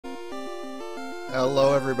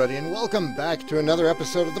Hello everybody and welcome back to another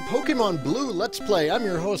episode of the Pokemon Blue Let's Play. I'm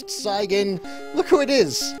your host Saigan. Look who it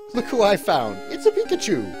is. Look who I found. It's a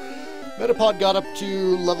Pikachu. Metapod got up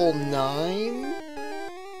to level 9.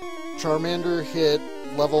 Charmander hit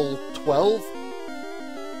level 12.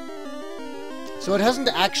 So it hasn't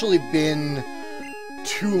actually been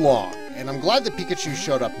too long. And I'm glad that Pikachu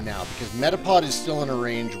showed up now because Metapod is still in a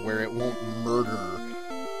range where it won't murder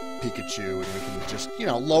Pikachu, and we can just,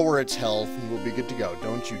 lower its health, and we'll be good to go.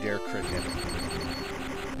 Don't you dare crit hit him.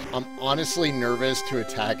 I'm honestly nervous to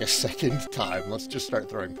attack a second time. Let's just start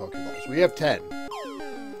throwing Pokeballs. We have 10.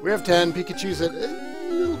 We have 10. Pikachu's at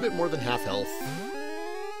a little bit more than half health.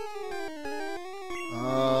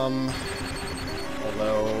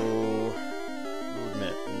 Although... I'll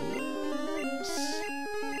admit...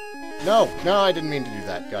 No, I didn't mean to do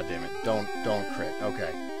that. God damn it. Don't crit.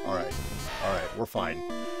 Okay. Alright. Alright, we're fine.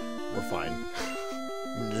 We're fine.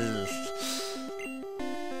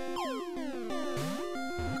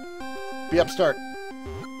 Be upstart.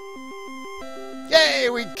 Yay,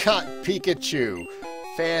 we caught Pikachu.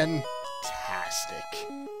 Fantastic.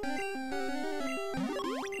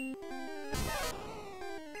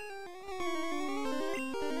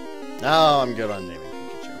 Oh, I'm good on naming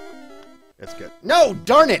Pikachu. That's good. No,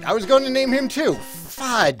 darn it! I was going to name him too.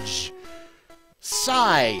 Fudge.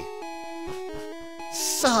 Sigh.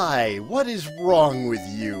 Sigh, what is wrong with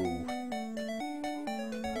you?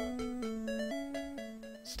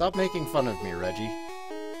 Stop making fun of me, Reggie.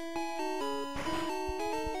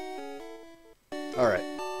 Alright,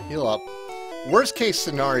 heal up. Worst case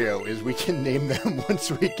scenario is we can name them once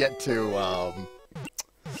we get to,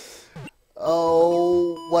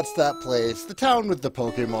 oh, what's that place? The town with the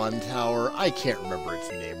Pokemon Tower. I can't remember its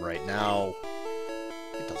name right now.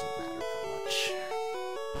 It doesn't matter that much.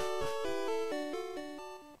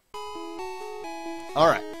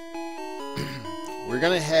 Alright. We're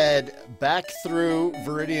gonna head back through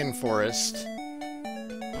Viridian Forest.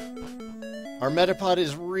 Our Metapod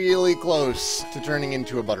is really close to turning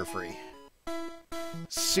into a Butterfree.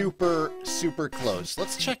 Super, super close.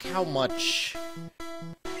 Let's check how much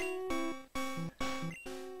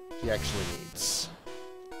he actually needs.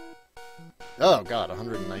 Oh god,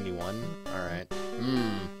 191? Alright.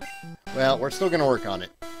 Well, we're still gonna work on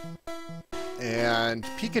it. And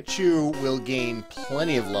Pikachu will gain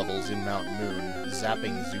plenty of levels in Mount Moon,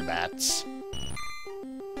 zapping Zubats.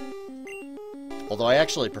 Although I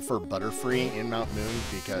actually prefer Butterfree in Mount Moon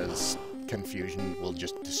because Confusion will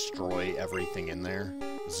just destroy everything in there.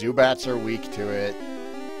 Zubats are weak to it.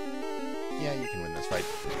 Yeah, you can win this fight.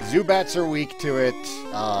 Zubats are weak to it.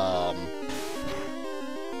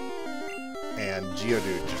 And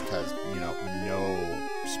Geodude just has, no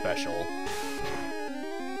special.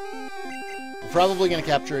 Probably going to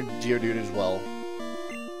capture a Geodude as well.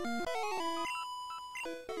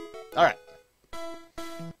 Alright.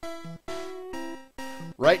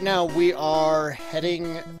 Right now we are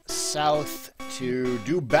heading south to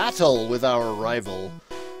do battle with our rival.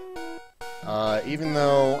 Even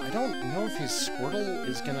though I don't know if his Squirtle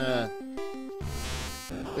is gonna...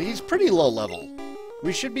 He's pretty low level.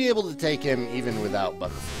 We should be able to take him even without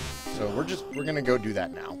Butterfree. So we're gonna go do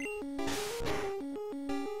that now.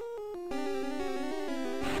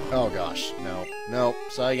 Oh gosh, no,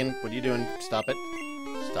 Saigan, what are you doing? Stop it.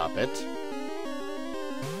 Stop it.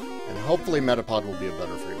 And hopefully Metapod will be a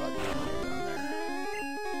Butterfree by the time we get down there.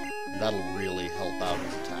 That'll really help out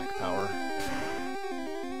his attack power.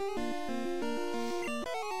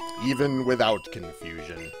 Even without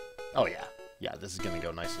Confusion. Oh yeah. Yeah, this is gonna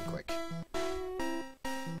go nice and quick.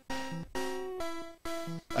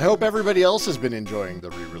 I hope everybody else has been enjoying the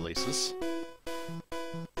re-releases.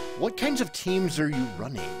 What kinds of teams are you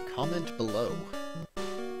running? Comment below.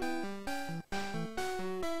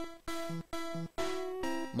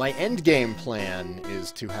 My endgame plan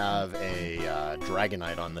is to have a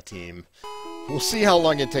Dragonite on the team. We'll see how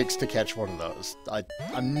long it takes to catch one of those.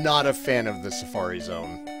 I'm not a fan of the Safari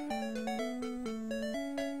Zone.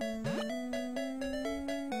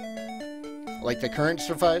 Like the current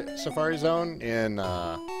Safari Zone in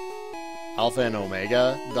Alpha and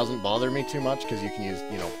Omega doesn't bother me too much because you can use,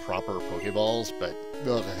 proper Pokeballs, but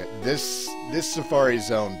ugh, this Safari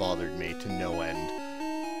Zone bothered me to no end.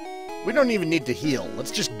 We don't even need to heal.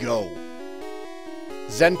 Let's just go.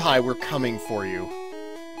 Zenpai, we're coming for you.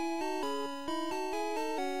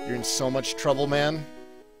 You're in so much trouble, man.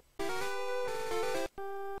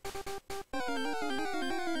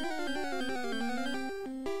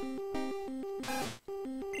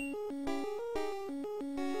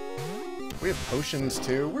 We have potions,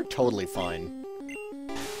 too. We're totally fine.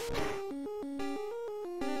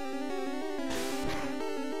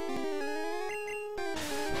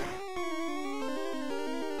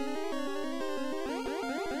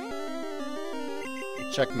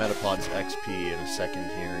 check Metapod's XP in a second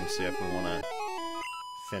here and see if we want to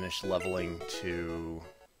finish leveling to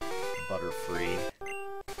Butterfree.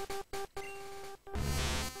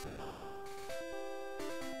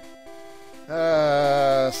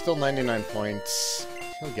 Still 99 points.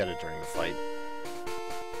 He'll get it during the fight.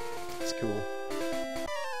 It's cool.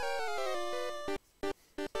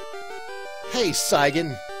 Hey,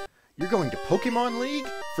 Saigan! You're going to Pokemon League?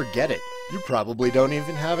 Forget it. You probably don't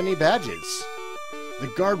even have any badges. The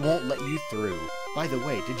guard won't let you through. By the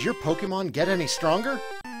way, did your Pokemon get any stronger?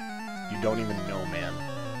 You don't even know, man.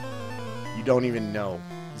 You don't even know.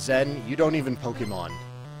 Zen, you don't even Pokemon.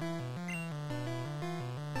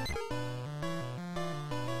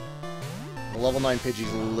 The level 9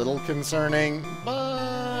 Pidgey's a little concerning,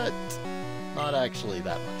 but not actually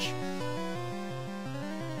that much.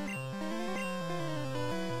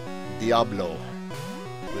 Diablo.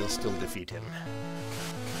 We'll still defeat him.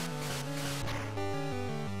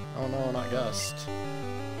 Oh no, not Gust.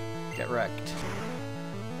 Get wrecked.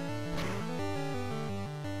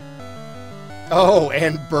 Oh,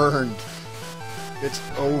 and burned. It's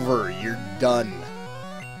over. You're done.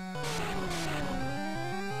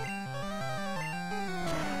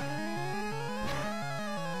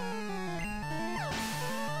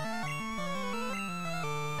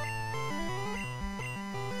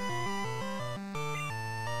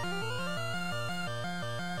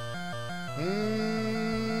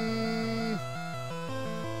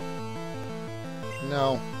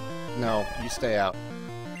 No. No, you stay out.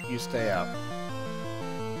 You stay out.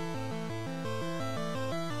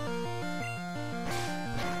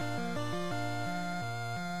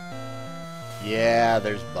 Yeah,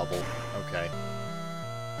 there's Bubble. Okay.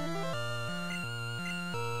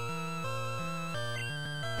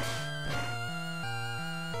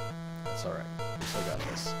 That's alright. We still got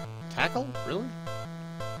this. Tackle? Really?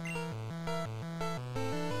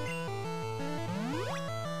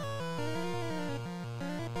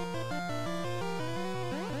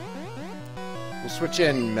 We'll switch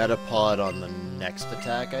in Metapod on the next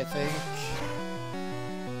attack, I think.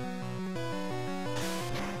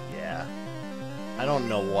 Yeah. I don't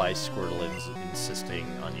know why Squirtle's insisting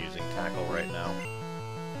on using Tackle right now.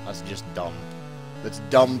 That's just dumb. That's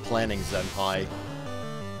dumb planning, Zenpai.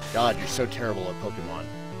 God, you're so terrible at Pokemon.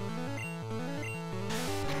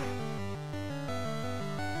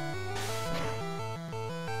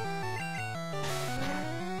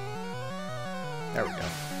 There we go.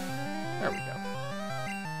 There we go.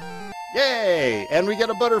 Yay! And we get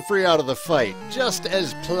a Butterfree out of the fight, just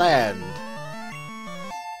as planned.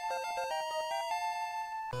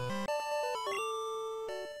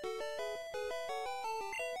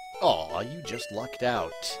 Aw, you just lucked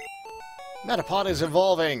out. Metapod is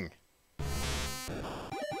evolving!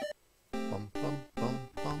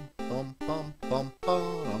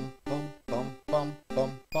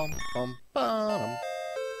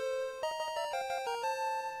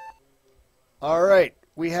 Alright,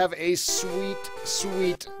 we have a sweet,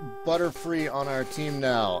 sweet Butterfree on our team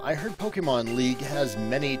now. I heard Pokemon League has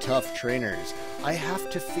many tough trainers. I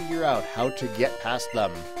have to figure out how to get past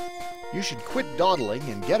them. You should quit dawdling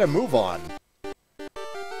and get a move on. Get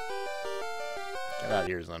out of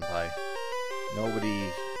here, Zenpai.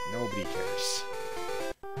 Nobody cares.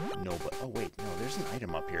 Nobody. Oh wait, no, there's an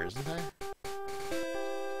item up here, isn't there?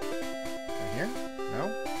 Right here?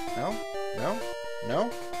 No? No? No?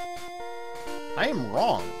 No? I am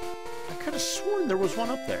wrong. I could have sworn there was one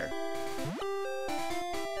up there.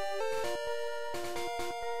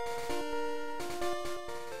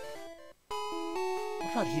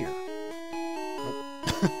 What about here? Nope.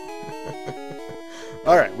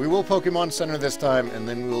 Alright, we will Pokemon Center this time, and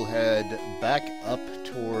then we'll head back up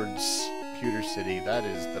towards Pewter City. That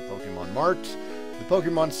is the Pokemon Mart. The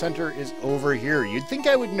Pokemon Center is over here. You'd think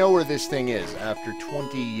I would know where this thing is after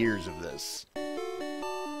 20 years of this.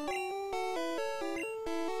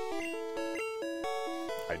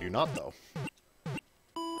 I do not, though.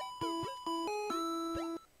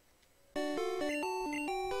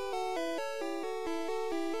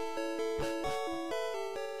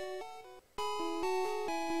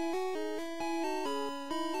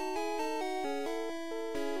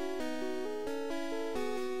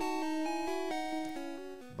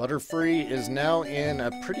 Butterfree is now in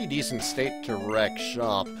a pretty decent state to wreck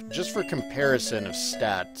shop. Just for comparison of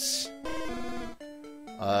stats,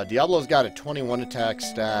 Diablo's got a 21 attack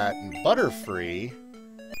stat, and Butterfree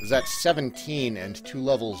is at 17 and 2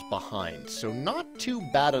 levels behind, so not too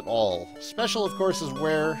bad at all. Special, of course, is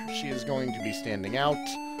where she is going to be standing out,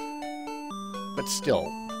 but still,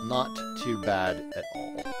 not too bad at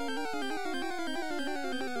all.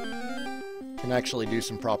 Can actually do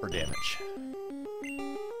some proper damage.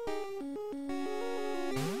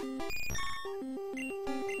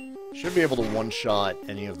 Should be able to one-shot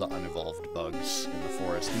any of the unevolved bugs in the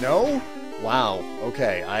forest. No? Wow.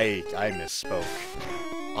 Okay, I misspoke.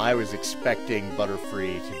 I was expecting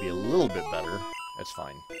Butterfree to be a little bit better. It's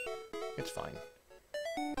fine. It's fine.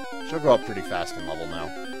 She'll go up pretty fast in level now.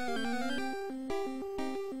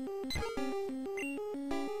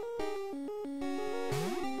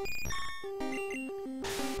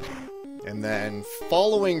 And then,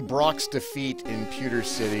 following Brock's defeat in Pewter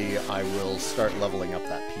City, I will start leveling up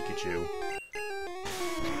that Pikachu.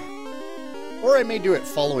 Or I may do it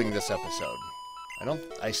following this episode.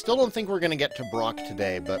 I still don't think we're going to get to Brock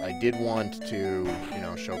today, but I did want to, you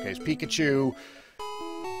know, showcase Pikachu,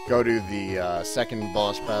 go to the second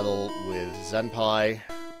boss battle with Zenpai.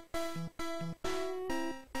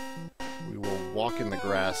 We will walk in the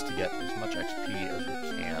grass to get as much XP as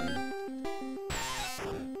we can.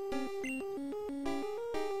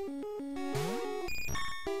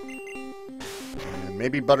 And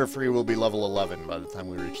maybe Butterfree will be level 11 by the time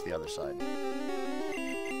we reach the other side.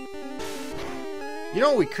 You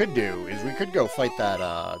know what we could do, is we could go fight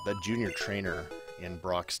that junior trainer in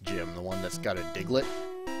Brock's gym, the one that's got a Diglett.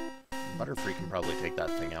 Butterfree can probably take that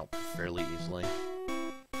thing out fairly easily.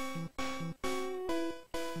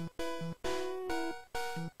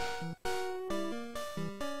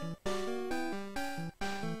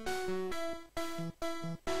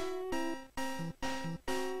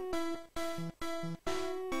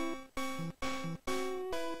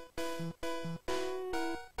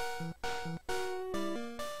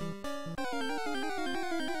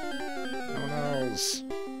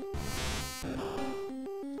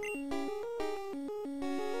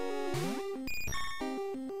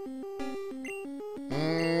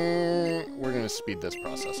 We're gonna speed this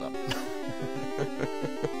process up.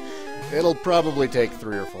 It'll probably take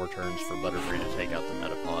 3 or 4 turns for Butterfree to take out the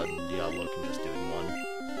Metapod, and Diablo can just do it in one.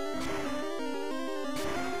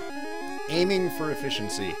 Aiming for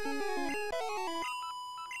efficiency.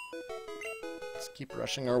 Let's keep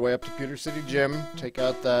rushing our way up to Pewter City Gym, take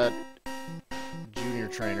out that junior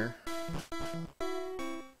trainer.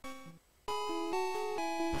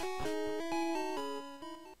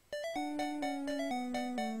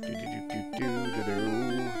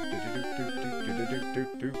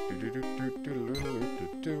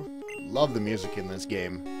 Love the music in this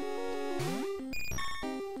game.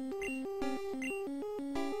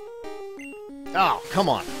 Oh, come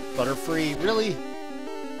on, Butterfree, really?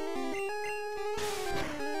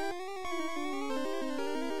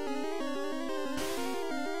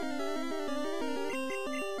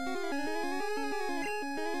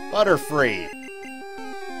 Butterfree!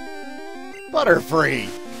 Butterfree!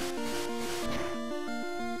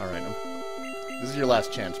 Alright, this is your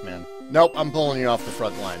last chance, man. Nope, I'm pulling you off the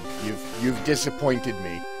front line. You've disappointed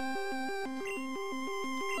me.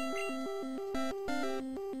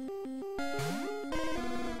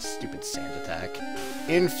 Stupid Sand Attack.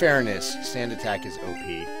 In fairness, Sand Attack is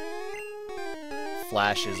OP.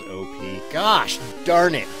 Flash is OP. Gosh,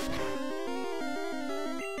 darn it!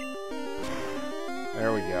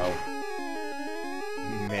 There we go.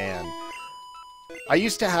 Man. I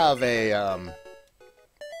used to have a, I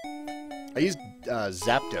used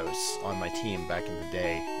Zapdos on my team back in the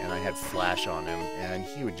day, and I had Flash on him, and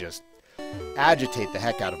he would just agitate the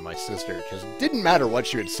heck out of my sister, because it didn't matter what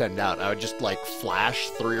she would send out. I would just, like, Flash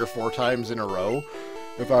 3 or 4 times in a row.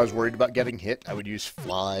 If I was worried about getting hit, I would use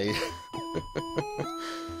Fly.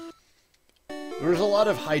 There was a lot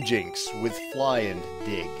of hijinks with Fly and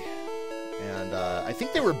Dig, and I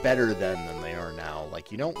think they were better then than they are now.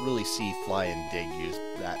 Like, you don't really see Fly and Dig used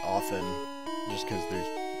that often, just because there's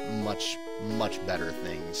much better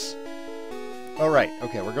things. Alright,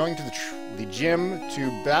 okay, we're going to the gym to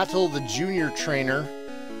battle the junior trainer.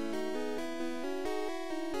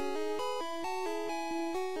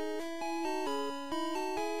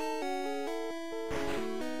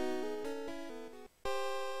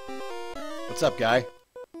 What's up, guy?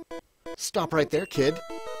 Stop right there, kid.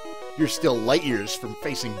 You're still light years from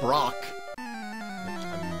facing Brock.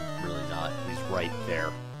 I'm really not. He's right there.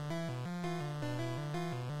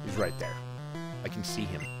 He's right there. I can see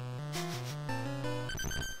him.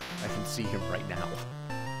 I can see him right now.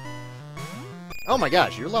 Oh my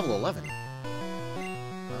gosh, you're level 11.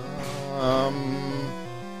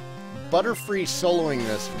 Butterfree soloing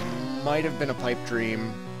this might have been a pipe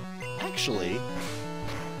dream. Actually,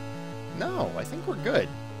 no, I think we're good.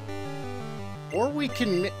 Or we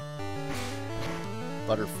can...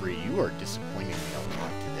 Butterfree, you are disappointing me a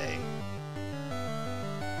lot today.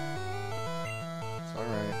 It's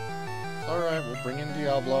alright. It's alright, we'll bring in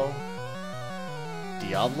Diablo.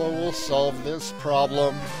 Diablo will solve this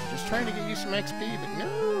problem. I'm just trying to get you some XP, but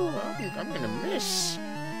no, I'm gonna miss.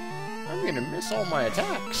 I'm gonna miss all my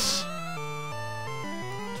attacks.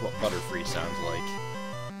 That's what Butterfree sounds like.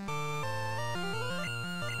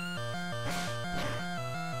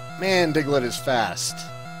 Man, Diglett is fast.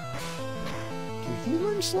 Can he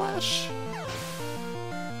learn Slash?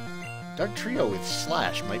 Dark Trio with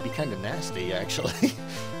Slash might be kind of nasty, actually.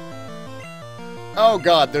 Oh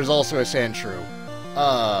god, there's also a Sandshrew.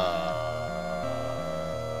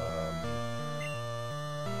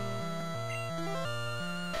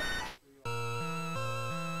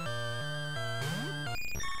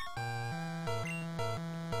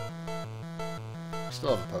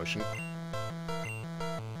 Still have a potion.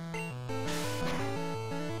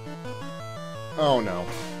 Oh no.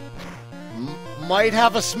 Might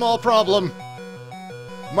have a small problem.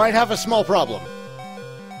 Might have a small problem.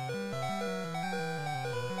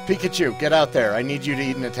 Pikachu, get out there. I need you to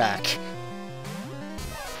eat an attack.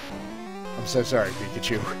 I'm so sorry,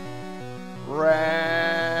 Pikachu.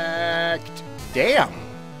 Wrecked. Damn.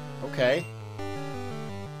 Okay.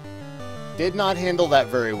 Did not handle that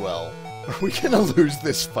very well. Are we gonna lose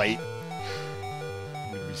this fight?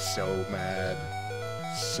 I'm gonna be so mad.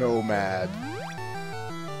 So mad.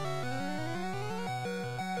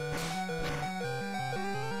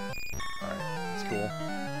 Alright, that's cool.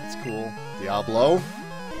 That's cool. Diablo,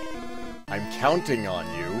 I'm counting on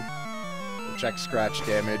you. We'll check scratch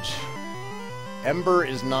damage. Ember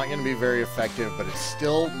is not going to be very effective, but it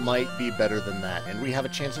still might be better than that. And we have a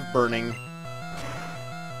chance of burning.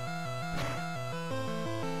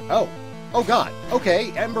 Oh. Oh god.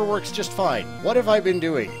 Okay, Ember works just fine. What have I been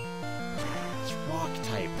doing? It's rock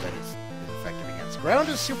type that is effective against. Ground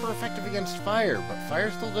is super effective against fire, but fire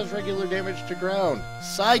still does regular damage to ground.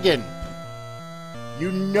 Saigan!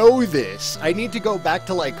 You know this. I need to go back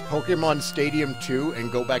to, like, Pokemon Stadium 2 and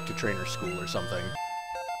go back to Trainer School or something.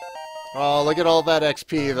 Oh, look at all that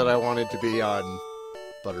XP that I wanted to be on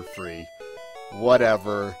Butterfree.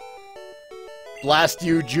 Whatever. Blast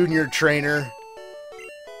you, Junior Trainer.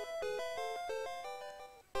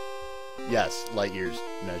 Yes, light years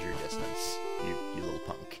measure distance. You little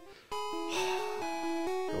punk.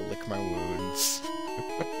 Go lick my wounds.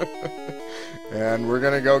 And we're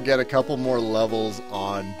gonna go get a couple more levels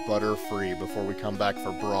on Butterfree before we come back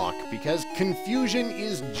for Brock, because Confusion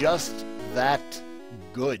is just that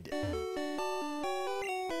good.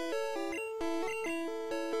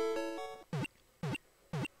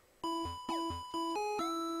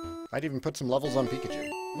 Might even put some levels on Pikachu.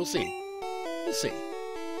 We'll see. We'll see.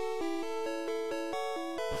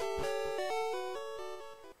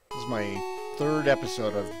 This is my third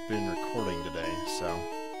episode I've been recording today, so...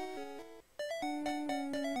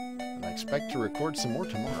 and I expect to record some more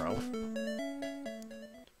tomorrow.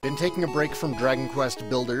 Been taking a break from Dragon Quest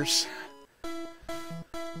Builders.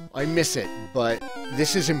 I miss it, but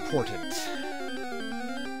this is important.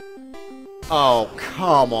 Oh,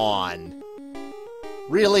 come on!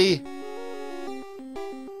 Really?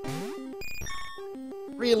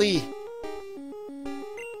 Really?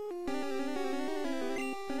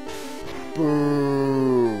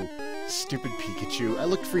 Boo! Stupid Pikachu. I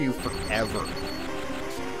looked for you forever.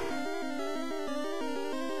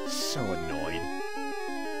 So annoyed.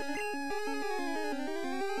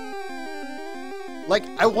 Like,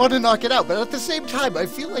 I want to knock it out, but at the same time, I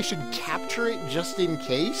feel I should capture it just in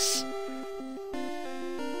case.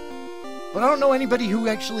 But I don't know anybody who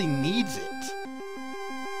actually needs it.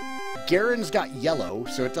 Garen's got yellow,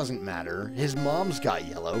 so it doesn't matter. His mom's got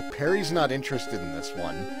yellow. Perry's not interested in this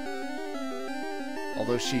one.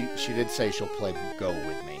 Although she did say she'll play Go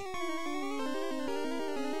with me.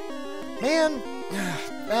 Man!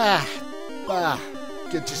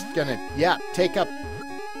 Just gonna... yeah, take up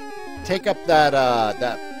that,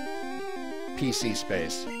 that PC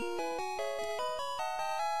space.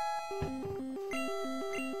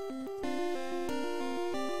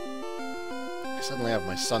 I suddenly have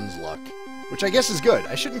my son's luck, which I guess is good.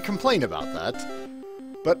 I shouldn't complain about that.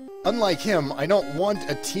 But unlike him, I don't want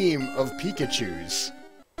a team of Pikachus.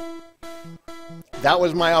 That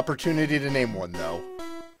was my opportunity to name one, though.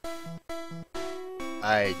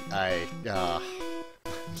 I'm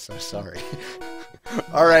so sorry.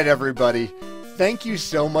 Alright, everybody. Thank you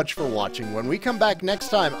so much for watching. When we come back next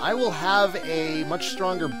time, I will have a much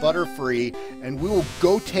stronger Butterfree, and we will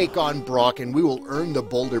go take on Brock, and we will earn the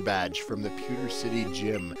Boulder Badge from the Pewter City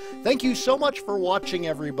Gym. Thank you so much for watching,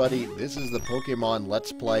 everybody. This is the Pokemon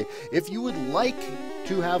Let's Play. If you would like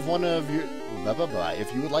to have one of your...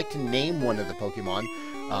 if you would like to name one of the Pokemon,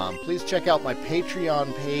 please check out my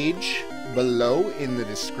Patreon page below in the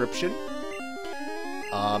description.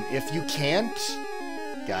 If you can't...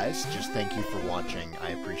 guys, just thank you for watching.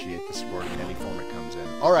 I appreciate the support in any form it comes in.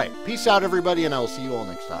 Alright, peace out, everybody, and I will see you all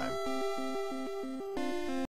next time.